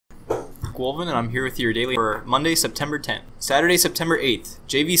Wolven, and I'm here with your daily for Monday, September 10th. Saturday, September 8th,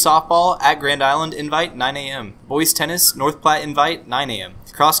 JV softball at Grand Island, invite 9 a.m. Boys tennis, North Platte, invite 9 a.m.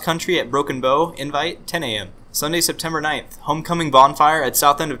 Cross country at Broken Bow, invite 10 a.m. Sunday, September 9th, homecoming bonfire at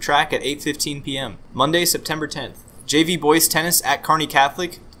South End of Track at 8:15 p.m. Monday, September 10th, JV boys tennis at Kearney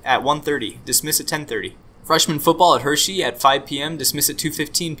Catholic at 1:30, dismiss at 10:30. Freshman football at Hershey at 5 p.m., dismiss at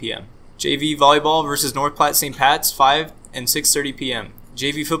 2:15 p.m. JV volleyball versus North Platte St. Pat's 5 and 6:30 p.m.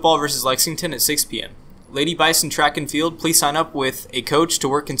 JV football versus Lexington at 6 p.m. Lady Bison track and field, please sign up with a coach to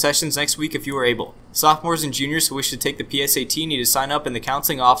work concessions next week if you are able. Sophomores and juniors who wish to take the PSAT need to sign up in the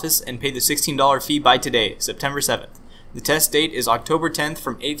counseling office and pay the $16 fee by today, September 7th. The test date is October 10th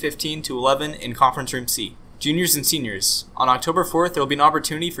from 8:15 to 11 in Conference Room C. Juniors and seniors, on October 4th there will be an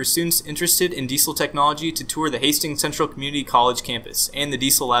opportunity for students interested in diesel technology to tour the Hastings Central Community College campus and the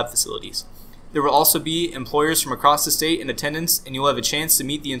diesel lab facilities. There will also be employers from across the state in attendance, and you'll have a chance to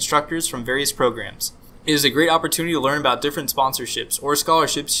meet the instructors from various programs. It is a great opportunity to learn about different sponsorships or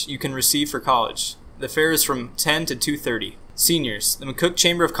scholarships you can receive for college. The fair is from 10 to 2:30. Seniors, the McCook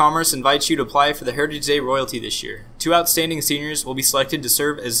Chamber of Commerce invites you to apply for the Heritage Day Royalty this year. 2 outstanding seniors will be selected to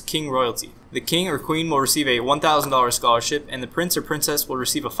serve as King Royalty. The King or Queen will receive a $1,000 scholarship, and the Prince or Princess will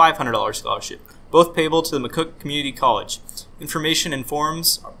receive a $500 scholarship, both payable to the McCook Community College. Information and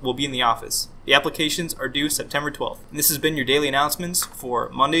forms will be in the office. The applications are due September 12th. And this has been your daily announcements for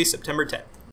Monday, September 10th.